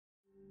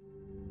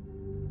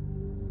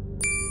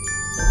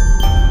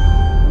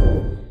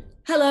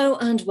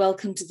and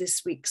welcome to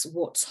this week's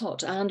What's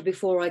Hot. And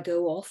before I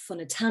go off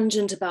on a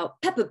tangent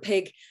about Peppa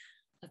Pig,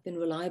 I've been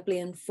reliably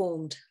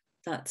informed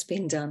that's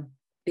been done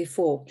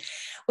before.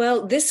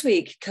 Well, this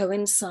week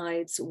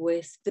coincides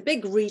with the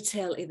big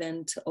retail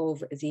event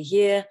of the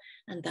year,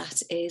 and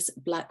that is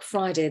Black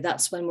Friday.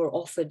 That's when we're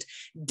offered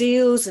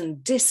deals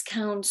and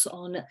discounts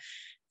on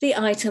the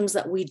items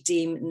that we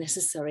deem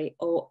necessary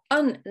or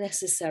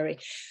unnecessary.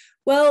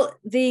 Well,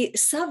 the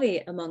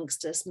savvy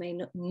amongst us may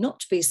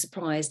not be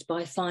surprised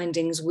by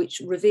findings which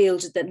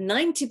revealed that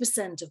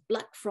 90% of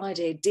Black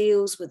Friday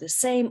deals were the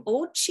same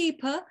or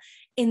cheaper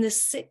in the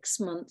 6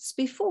 months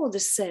before the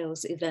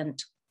sales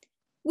event.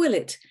 Will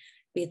it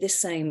be the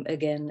same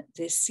again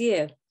this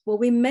year? Well,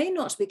 we may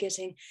not be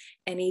getting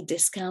any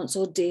discounts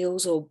or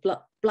deals or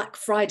Black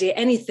Friday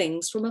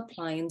anythings from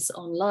Appliance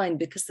Online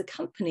because the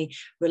company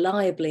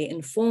reliably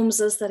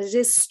informs us that it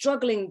is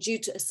struggling due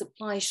to a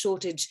supply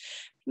shortage,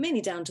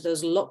 mainly down to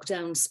those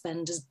lockdown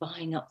spenders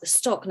buying up the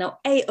stock. Now,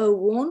 AO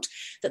warned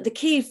that the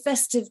key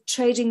festive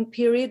trading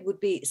period would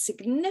be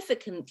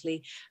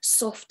significantly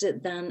softer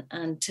than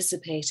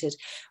anticipated.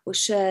 Well,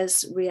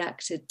 shares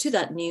reacted to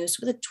that news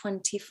with a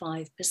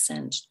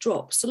 25%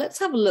 drop. So let's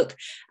have a look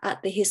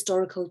at the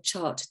historical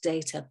chart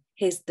data.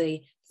 Here's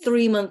the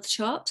 3-month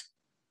chart,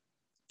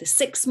 the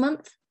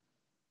 6-month,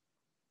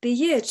 the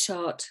year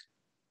chart,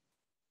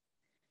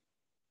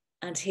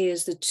 and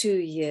here's the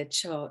 2-year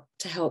chart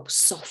to help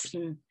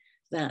soften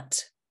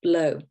that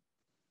blow.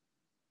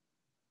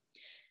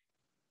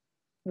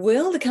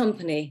 Will the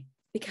company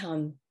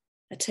become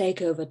a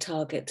takeover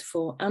target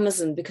for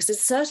Amazon? Because it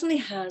certainly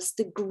has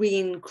the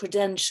green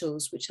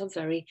credentials, which are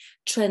very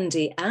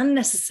trendy and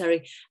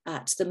necessary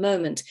at the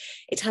moment.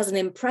 It has an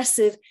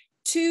impressive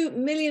 2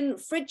 million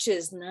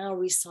fridges now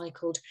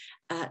recycled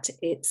at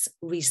its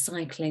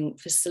recycling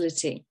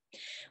facility.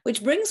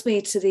 Which brings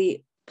me to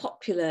the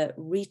popular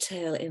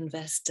retail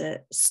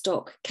investor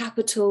stock,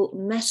 Capital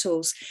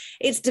Metals.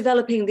 It's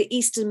developing the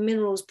Eastern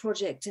Minerals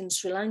project in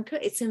Sri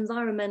Lanka. Its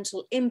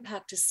environmental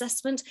impact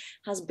assessment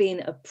has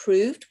been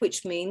approved,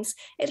 which means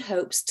it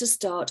hopes to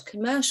start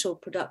commercial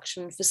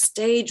production for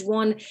stage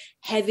 1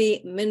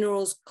 heavy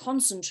minerals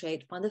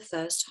concentrate by the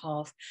first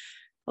half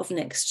of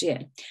next year.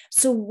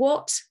 So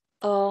what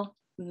are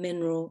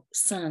mineral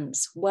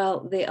sands?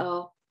 Well, they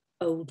are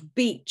old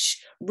beach,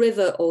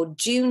 river or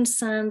dune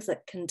sands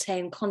that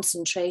contain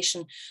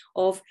concentration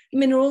of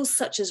minerals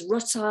such as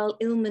rutile,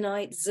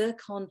 ilmenite,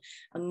 zircon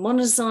and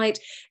monazite.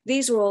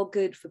 These are all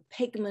good for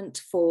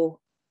pigment for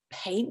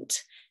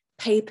paint,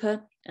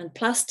 paper and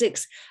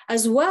plastics,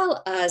 as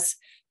well as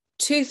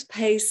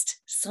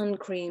toothpaste, sun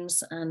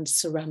creams and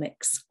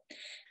ceramics.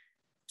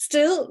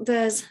 Still,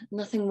 there's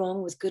nothing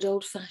wrong with good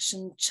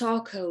old-fashioned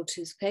charcoal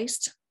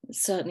toothpaste. It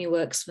certainly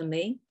works for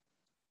me.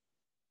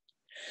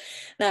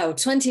 Now,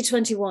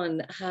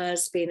 2021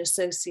 has been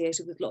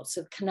associated with lots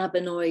of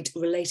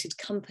cannabinoid-related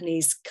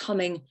companies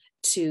coming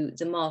to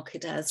the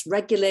market as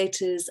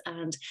regulators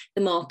and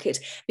the market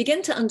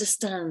begin to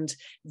understand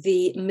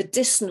the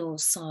medicinal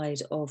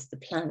side of the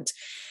plant.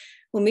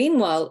 Well,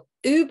 meanwhile,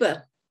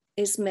 Uber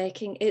is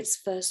making its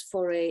first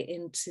foray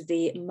into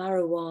the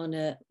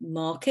marijuana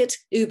market.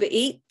 Uber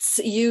Eats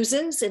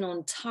users in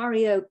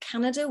Ontario,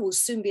 Canada will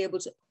soon be able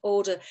to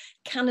order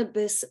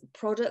cannabis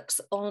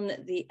products on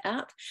the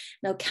app.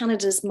 Now,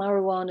 Canada's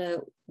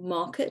marijuana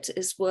market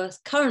is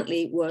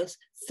currently worth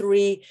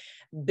 £3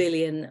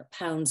 billion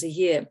a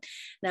year.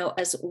 Now,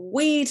 as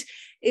weed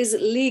is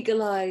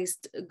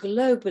legalized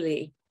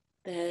globally,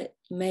 there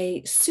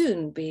may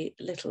soon be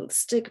little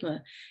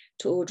stigma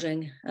to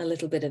ordering a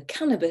little bit of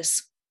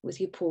cannabis with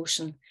your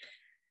portion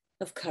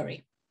of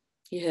curry.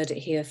 You heard it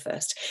here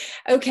first.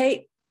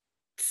 Okay,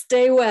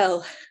 stay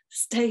well,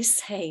 stay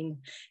sane.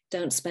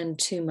 Don't spend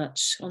too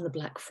much on the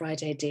Black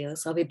Friday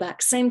deals. I'll be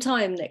back same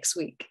time next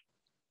week.